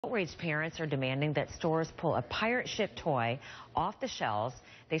Outraged parents are demanding that stores pull a pirate ship toy off the shelves.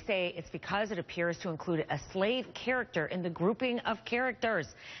 They say it's because it appears to include a slave character in the grouping of characters.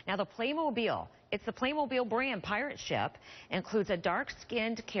 Now, the Playmobil, it's the Playmobil brand pirate ship, includes a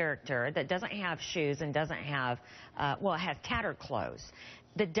dark-skinned character that doesn't have shoes and doesn't have, it has tattered clothes.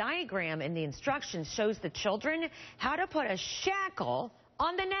 The diagram in the instructions shows the children how to put a shackle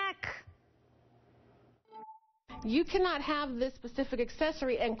on the neck. You cannot have this specific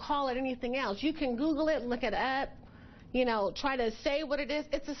accessory and call it anything else. You can Google it, look it up, try to say what it is.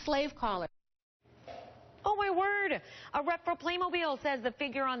 It's a slave collar. Oh, my word. A rep for Playmobil says the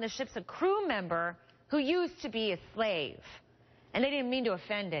figure on the ship's a crew member who used to be a slave. And they didn't mean to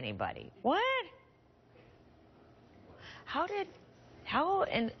offend anybody. What? I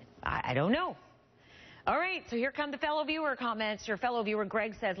don't know. All right, so here come the fellow viewer comments. Your fellow viewer,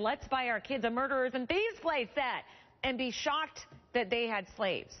 Greg, says, let's buy our kids a murderers and thieves play set and be shocked that they had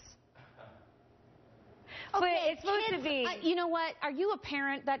slaves. Okay, but it's supposed to be... you know what? Are you a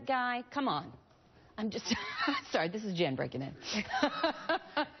parent, that guy? Come on. I'm just... Sorry, this is Jen breaking in.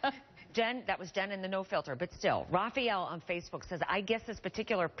 Jen, that was Jen in the no filter, but still. Raphael on Facebook says, I guess this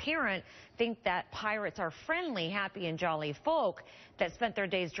particular parent think that pirates are friendly, happy, and jolly folk that spent their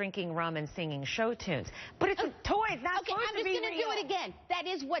days drinking rum and singing show tunes. But it's a toy. It's not supposed to be real. I'm just going to do it again. That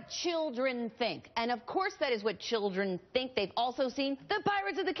is what children think. And of course that is what children think. They've also seen the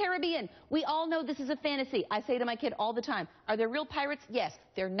Pirates of the Caribbean. We all know this is a fantasy. I say to my kid all the time, are there real pirates? Yes.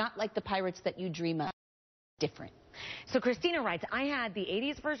 They're not like the pirates that you dream of. Different. So Christina writes, I had the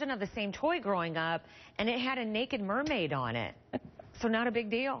 80s version of the same toy growing up, and it had a naked mermaid on it. So not a big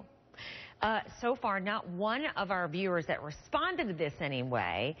deal. So far, not one of our viewers that responded to this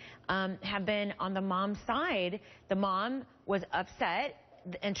anyway have been on the mom's side. The mom was upset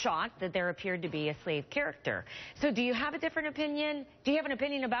and shocked that there appeared to be a slave character. So do you have a different opinion? Do you have an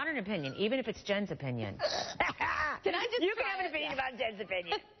opinion about an opinion, even if it's Jen's opinion? Can I just You can have an opinion about Jen's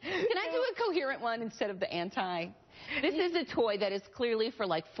opinion. Can I do a coherent one instead of the anti? This is a toy that is clearly for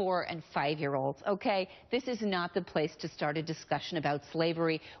like 4- and 5-year-olds, okay? This is not the place to start a discussion about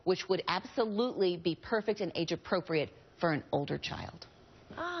slavery, which would absolutely be perfect and age appropriate for an older child.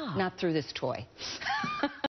 Oh. Not through this toy.